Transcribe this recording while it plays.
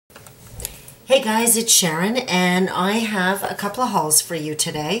Hey guys, it's Sharon and I have a couple of hauls for you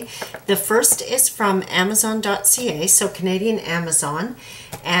today. The first is from Amazon.ca, so Canadian Amazon,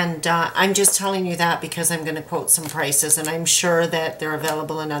 and I'm just telling you that because I'm going to quote some prices, and I'm sure that they're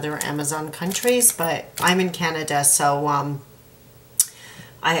available in other Amazon countries, but I'm in Canada, so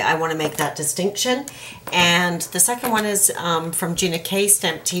I want to make that distinction. And the second one is from Gina K,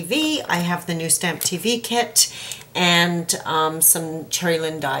 Stamp TV. I have the new Stamp TV kit and some Cheery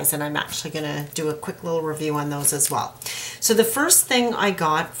Lynn dies, and I'm actually going to do a quick little review on those as well. So the first thing I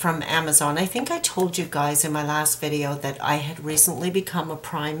got from Amazon, I think I told you guys in my last video that I had recently become a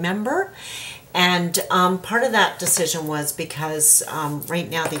Prime member. And part of that decision was because right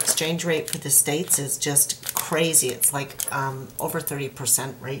now the exchange rate for the States is just crazy. It's like over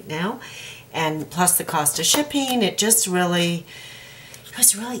 30% right now. And plus the cost of shipping, it was really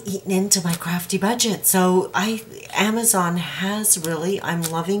eating into my crafty budget. So Amazon has really, I'm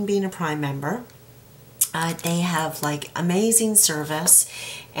loving being a Prime member. They have like amazing service,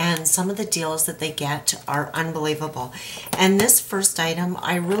 and some of the deals that they get are unbelievable. And this first item,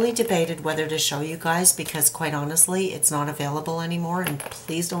 I really debated whether to show you guys because quite honestly, it's not available anymore, and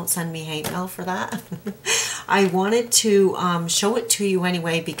please don't send me hate mail for that. I wanted to show it to you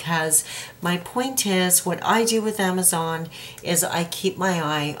anyway because my point is what I do with Amazon is I keep my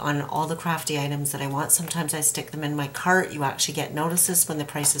eye on all the crafty items that I want. Sometimes I stick them in my cart. You actually get notices when the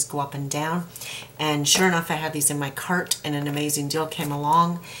prices go up and down. And sure enough, I had these in my cart and an amazing deal came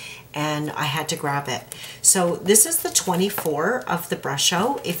along and I had to grab it. So this is the 24 of the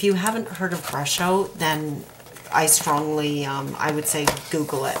Brusho. If you haven't heard of Brusho, then I strongly, I would say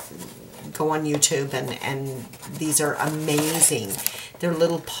Google it. Go on YouTube, and these are amazing. They're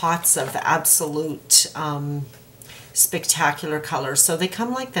little pots of absolute spectacular colors. So they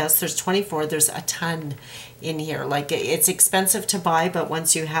come like this. There's 24. There's a ton in here. Like, it's expensive to buy, but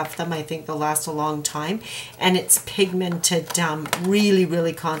once you have them, I think they'll last a long time. And it's pigmented, really,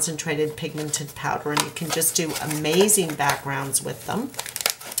 really concentrated pigmented powder, and you can just do amazing backgrounds with them.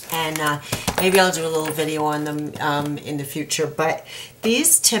 And maybe I'll do a little video on them in the future. But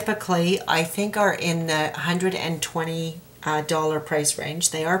these typically, I think, are in the $120 price range.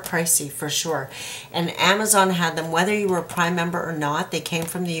 They are pricey for sure. And Amazon had them, whether you were a Prime member or not. They came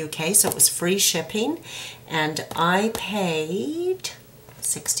from the UK, so it was free shipping. And I paid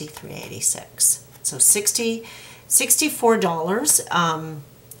 $63.86. So $64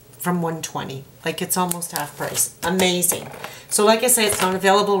 from $120. Like, it's almost half price. Amazing. So like I say, it's not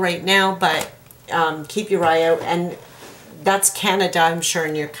available right now, but keep your eye out. And that's Canada, I'm sure.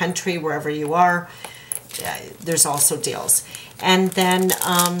 In your country, wherever you are, there's also deals. And then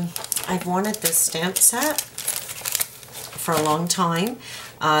I've wanted this stamp set for a long time,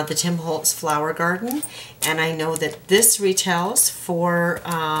 the Tim Holtz Flower Garden, and I know that this retails for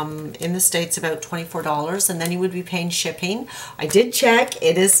in the States about $24, and then you would be paying shipping. I did check,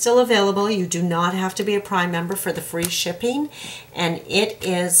 it is still available. You do not have to be a Prime member for the free shipping, and it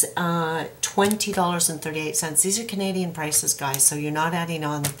is $20.38. These are Canadian prices, guys, so you're not adding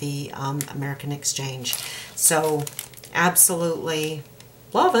on the American exchange. So absolutely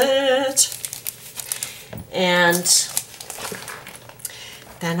love it. And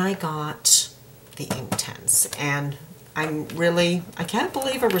then I got the Inktense, and I can't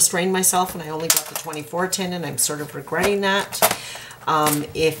believe I restrained myself and I only got the 24 tin, and I'm sort of regretting that.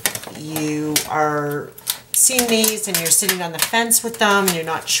 If you are seeing these and you're sitting on the fence with them and you're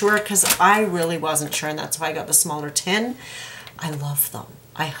not sure, because I really wasn't sure, and that's why I got the smaller tin. I love them.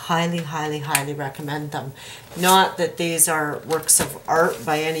 I highly, highly, highly recommend them. Not that these are works of art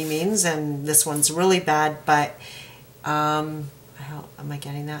by any means, and this one's really bad, but how am I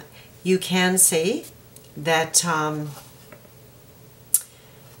getting that? You can see that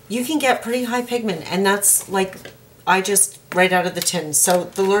you can get pretty high pigment, and that's like, I just right out of the tin. So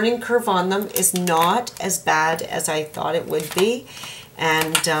the learning curve on them is not as bad as I thought it would be.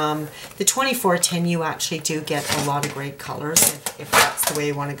 And the 24 tin, you actually do get a lot of great colors if that's the way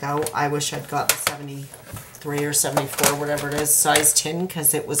you want to go. I wish I'd got the 73 or 74, whatever it is, size tin,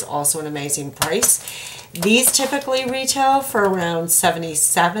 because it was also an amazing price. These typically retail for around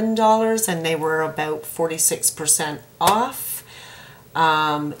 $77, and they were about 46% off.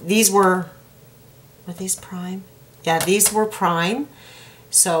 These were these Prime? Yeah, these were Prime.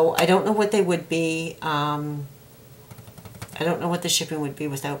 So I don't know what they would be. I don't know what the shipping would be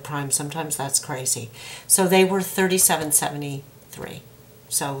without Prime. Sometimes that's crazy. So they were $37.73.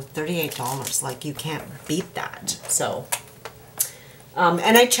 So $38. Like, you can't beat that. So,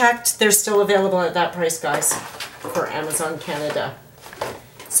 and I checked. They're still available at that price, guys, for Amazon Canada.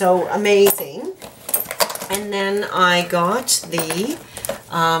 So amazing. And then I got the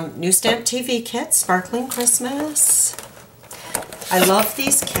New Stamp TV kit, Sparkling Christmas. I love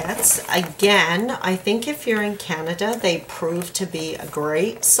these kits. Again, I think if you're in Canada, they prove to be a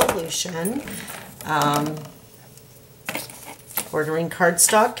great solution. Ordering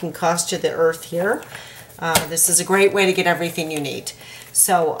cardstock can cost you the earth here. This is a great way to get everything you need.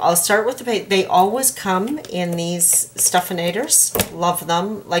 So I'll start with they always come in these stuffinators. Love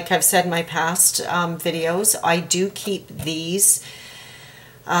them. Like I've said in my past videos, I do keep these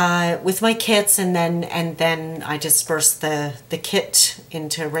with my kits, and then I disperse the kit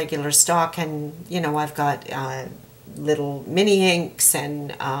into regular stock, and you know, I've got little mini inks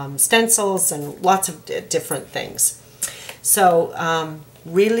and stencils and lots of different things. So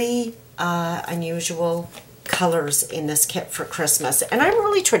really unusual colors in this kit for Christmas, and I'm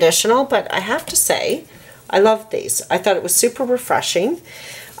really traditional, but I have to say I love these. I thought it was super refreshing.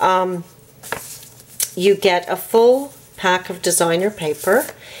 You get a full pack of designer paper,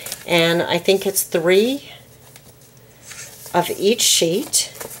 and I think it's 3 of each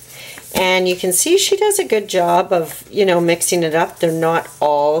sheet, and you can see she does a good job of, you know, mixing it up. They're not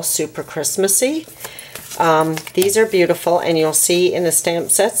all super Christmassy. These are beautiful, and you'll see in the stamp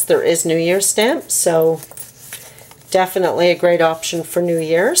sets there is New Year's stamps, so definitely a great option for New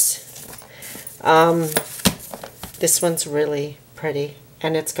Year's. This one's really pretty,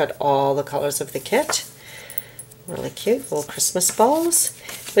 and it's got all the colors of the kit. Really cute little Christmas balls.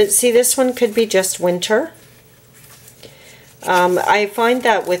 But see, this one could be just winter. I find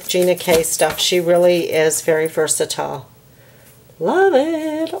that with Gina K stuff, she really is very versatile. Love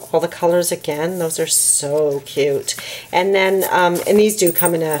it. All the colors again, those are so cute. And then, and these do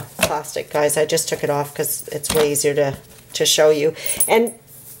come in a plastic, guys. I just took it off because it's way easier to show you. And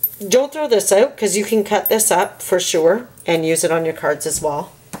don't throw this out, because you can cut this up for sure and use it on your cards as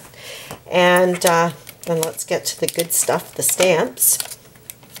well. And then let's get to the good stuff, the stamps.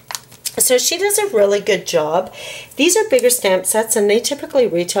 So she does a really good job. These are bigger stamp sets, and they typically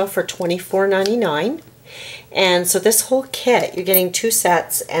retail for $24.99. And so this whole kit, you're getting 2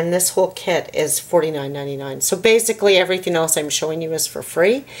 sets, and this whole kit is $49.99. So basically everything else I'm showing you is for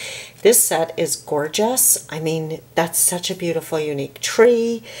free. This set is gorgeous. I mean, that's such a beautiful, unique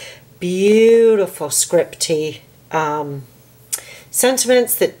tree. Beautiful scripty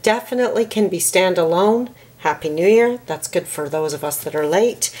sentiments that definitely can be standalone. Happy New Year. That's good for those of us that are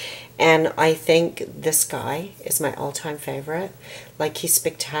late. And I think this guy is my all-time favorite. Like, he's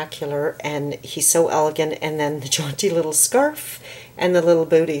spectacular, and he's so elegant. And then the jaunty little scarf and the little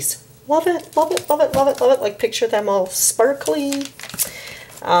booties. Love it, love it, love it, love it, love it. Like, picture them all sparkly.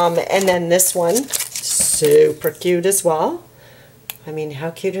 And then this one, super cute as well. I mean, how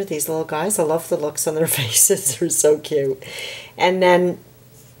cute are these little guys? I love the looks on their faces. They're so cute. And then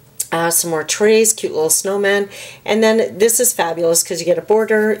some more trees, cute little snowman. And then this is fabulous because you get a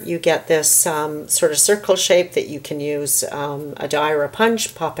border, you get this sort of circle shape that you can use a die or a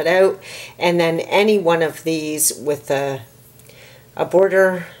punch, pop it out, and then any one of these with a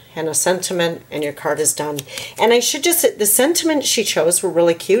border and a sentiment, and your card is done. And I should just say, the sentiments she chose were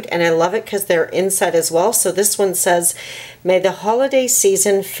really cute, and I love it because they're inside as well. So this one says, may the holiday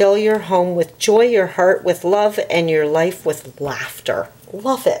season fill your home with joy, your heart with love, and your life with laughter.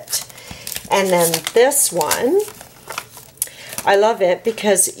 Love it. And then this one, I love it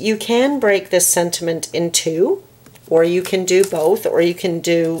because you can break this sentiment in 2, or you can do both, or you can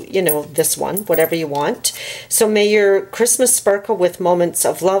do, you know, this one, whatever you want. So may your Christmas sparkle with moments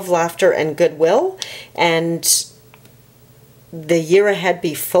of love, laughter, and goodwill, and the year ahead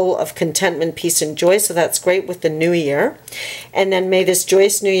be full of contentment, peace, and joy. So that's great with the new year. And then may this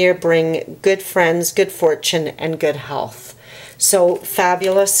joyous new year bring good friends, good fortune, and good health. So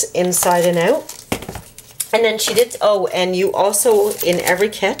fabulous inside and out. And then she did, oh, and you also, in every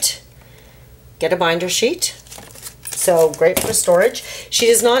kit, get a binder sheet. So great for storage. She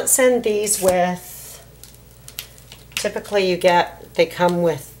does not send these with, typically they come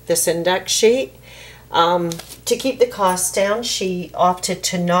with this index sheet. To keep the costs down, she opted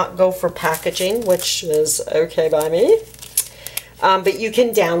to not go for packaging, which is okay by me. But you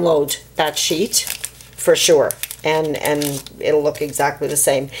can download that sheet for sure, and it'll look exactly the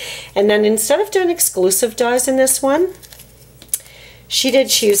same. And then instead of doing exclusive dies in this one, she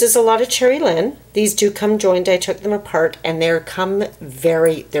uses a lot of Cheery Lynn. These do come joined. I took them apart, and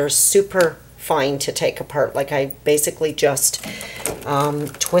they're super fine to take apart. Like, I basically just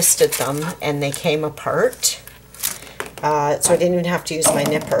twisted them and they came apart. So I didn't even have to use my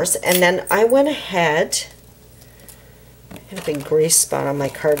nippers. And then I went ahead, I had a big grease spot on my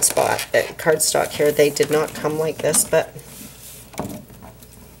cardstock here. They did not come like this, but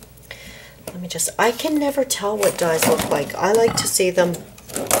let me just, I can never tell what dies look like. I like to see them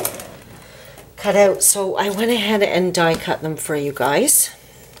cut out. So I went ahead and die cut them for you guys.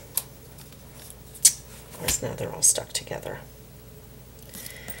 Because now they're all stuck together.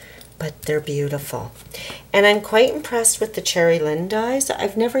 But they're beautiful. And I'm quite impressed with the Cheery Lynn dies.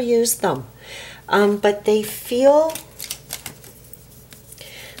 I've never used them. But they feel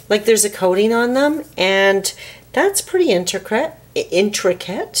like there's a coating on them, and that's pretty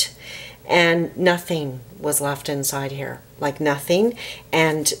intricate, and nothing was left inside here, like nothing,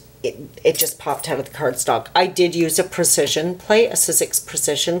 and it just popped out of the cardstock. I did use a precision plate, a Sizzix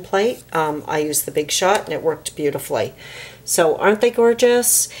precision plate. I used the Big Shot, and it worked beautifully. So aren't they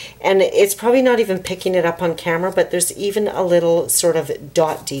gorgeous? And it's probably not even picking it up on camera, but there's even a little sort of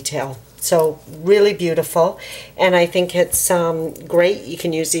dot detail. So really beautiful, and I think it's great. You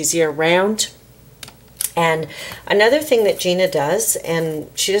can use these year round. And another thing that Gina does, and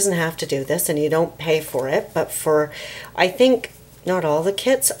she doesn't have to do this and you don't pay for it, but for, I think, not all the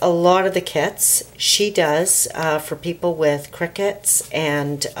kits, a lot of the kits she does for people with crickets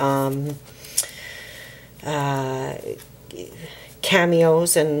and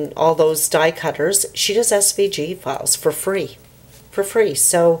cameos and all those die cutters. She does SVG files for free.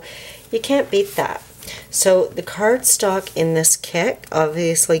 So you can't beat that. So the cardstock in this kit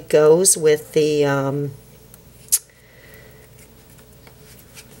obviously goes with the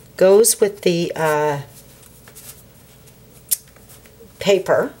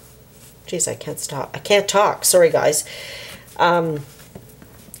paper. Geez, I can't talk. Sorry, guys. I'm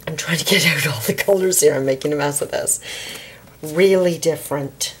trying to get out all the colors here. I'm making a mess of this. Really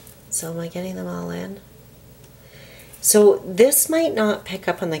different. So am I getting them all in? So this might not pick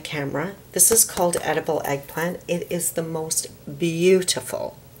up on the camera. This is called Edible Eggplant. It is the most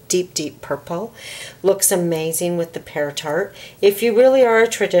beautiful deep purple. Looks amazing with the pear tart. If you really are a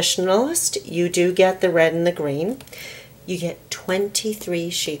traditionalist, you do get the red and the green. You get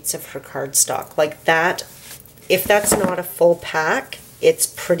 23 sheets of her cardstock. Like that, if that's not a full pack, it's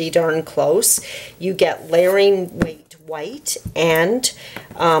pretty darn close. You get layering weight white and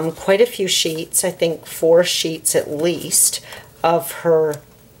quite a few sheets, I think 4 sheets at least, of her.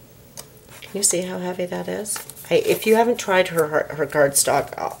 Can you see how heavy that is? If you haven't tried her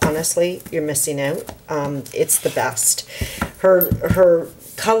cardstock, honestly, you're missing out. It's the best. Her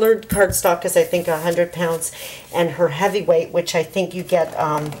colored cardstock is, I think, 100 pounds, and her heavyweight, which I think you get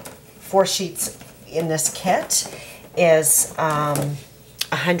 4 sheets in this kit, is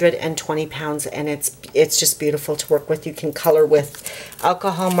 120 pounds, and it's just beautiful to work with. You can color with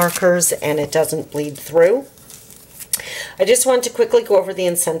alcohol markers and it doesn't bleed through. I just want to quickly go over the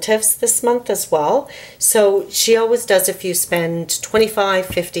incentives this month as well. So she always does, if you spend 25,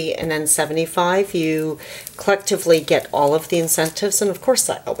 50, and then 75, you collectively get all of the incentives, and of course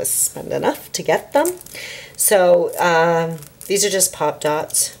I always spend enough to get them. So these are just pop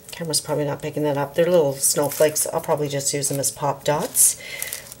dots. Camera's probably not picking that up. They're little snowflakes. I'll probably just use them as pop dots.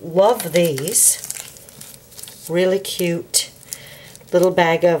 Love these. Really cute little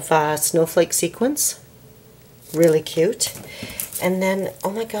bag of snowflake sequins. Really cute. And then,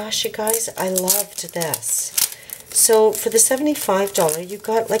 oh my gosh, you guys, I loved this. So for the $75, you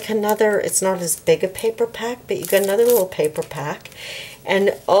got like another, it's not as big a paper pack, but you got another little paper pack.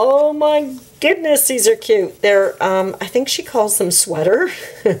 And oh my goodness, these are cute. They're, I think she calls them sweater.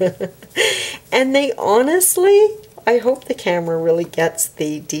 And they honestly, I hope the camera really gets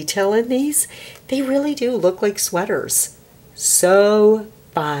the detail in these. They really do look like sweaters. So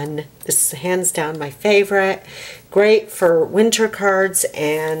fun. This is hands down my favorite. Great for winter cards,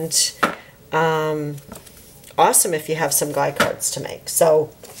 and awesome if you have some guy cards to make. So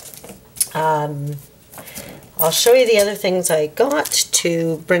I'll show you the other things I got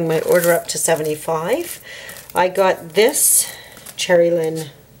to bring my order up to 75. I got this Cheery Lynn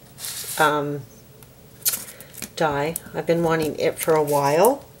die. I've been wanting it for a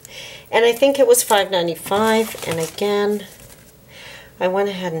while, and I think it was $5.95, and again I went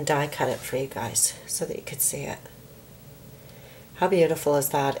ahead and die cut it for you guys so that you could see it. How beautiful is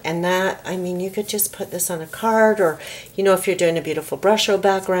that? And that, I mean, you could just put this on a card, or, you know, if you're doing a beautiful brush-o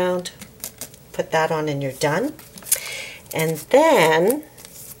background, put that on and you're done. And then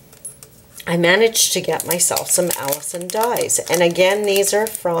I managed to get myself some Allison dies. And again, these are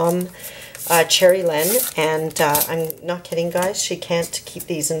from Cheery Lynn, and I'm not kidding, guys, she can't keep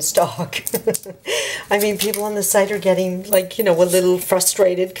these in stock. I mean, people on the site are getting, like, you know, a little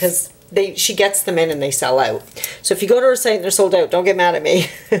frustrated because she gets them in and they sell out. So if you go to her site and they're sold out, don't get mad at me.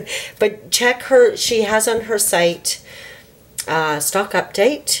 But check her, she has on her site stock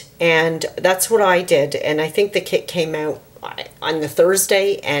update, and that's what I did. And I think the kit came out on the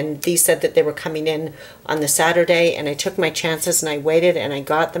Thursday, and these said that they were coming in on the Saturday, and I took my chances and I waited and I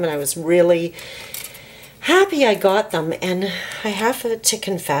got them, and I was really happy I got them. And I have to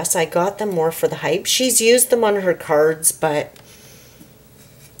confess, I got them more for the hype. She's used them on her cards, but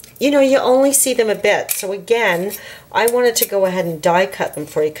you know, you only see them a bit. So again, I wanted to go ahead and die cut them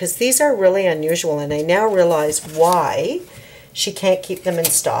for you because these are really unusual, and I now realize why she can't keep them in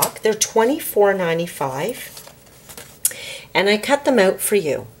stock. They're $24.95. And I cut them out for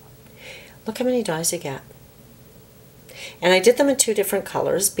you. Look how many dies you get. And I did them in 2 different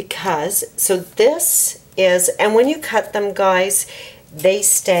colors because, so this is, and when you cut them, guys, they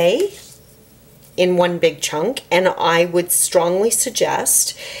stay in one big chunk. And I would strongly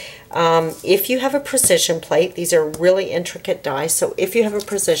suggest, if you have a precision plate, these are really intricate dies, so if you have a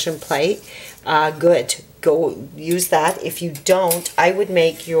precision plate, good. Go use that. If you don't, I would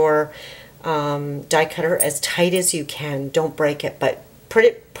make your die cutter as tight as you can. Don't break it, but put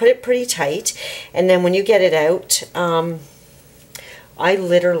it pretty tight. And then when you get it out, I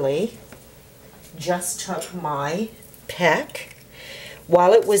literally just took my pick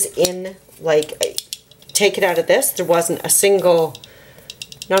while it was in, like, take it out of this. There wasn't a single,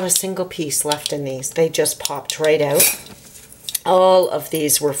 not a single piece left in these. They just popped right out. All of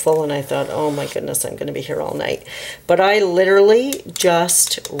these were full, and I thought, oh my goodness, I'm going to be here all night. But I literally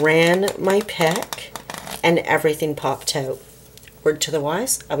just ran my pick and everything popped out. Word to the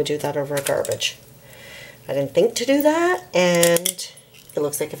wise, I would do that over a garbage. I didn't think to do that, and it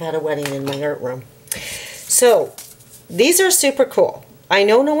looks like I've had a wedding in my art room. So these are super cool. I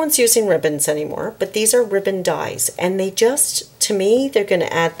know no one's using ribbons anymore, but these are ribbon dies, and they just, to me, they're going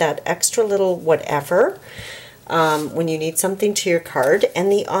to add that extra little whatever when you need something to your card. And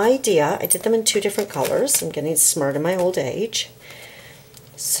the idea, I did them in 2 different colors. I'm getting smart in my old age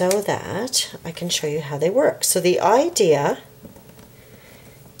so that I can show you how they work. So the idea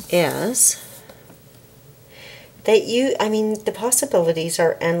is that you, I mean, the possibilities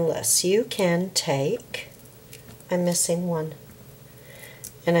are endless. You can take, I'm missing one,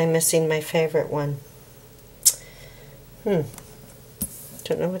 and I'm missing my favorite one.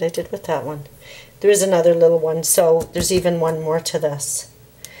 Don't know what I did with that one. There is another little one, so there's even one more to this.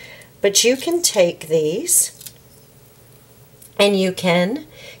 But you can take these, and you can,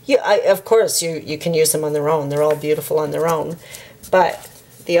 of course, you can use them on their own. They're all beautiful on their own. But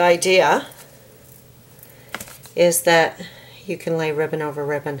the idea is that you can lay ribbon over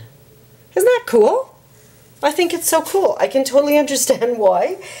ribbon. Isn't that cool? I think it's so cool. I can totally understand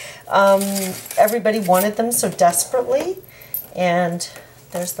why everybody wanted them so desperately. And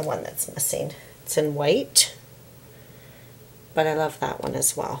there's the one that's missing. It's in white, but I love that one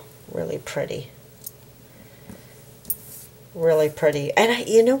as well. Really pretty. Really pretty. And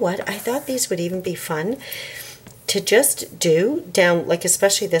you know what? I thought these would even be fun to just do down, like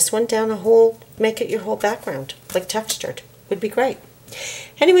especially this one, down a whole, make it your whole background, like textured. Would be great.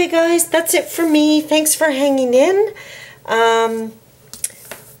 Anyway, guys, that's it for me. Thanks for hanging in.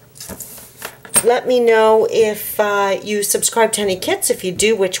 Let me know if you subscribe to any kits. If you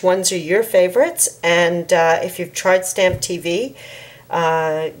do, which ones are your favorites. And if you've tried Stamp TV,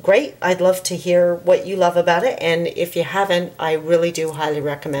 great. I'd love to hear what you love about it. And if you haven't, I really do highly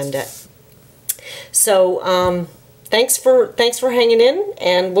recommend it. So thanks for hanging in,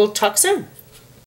 and we'll talk soon.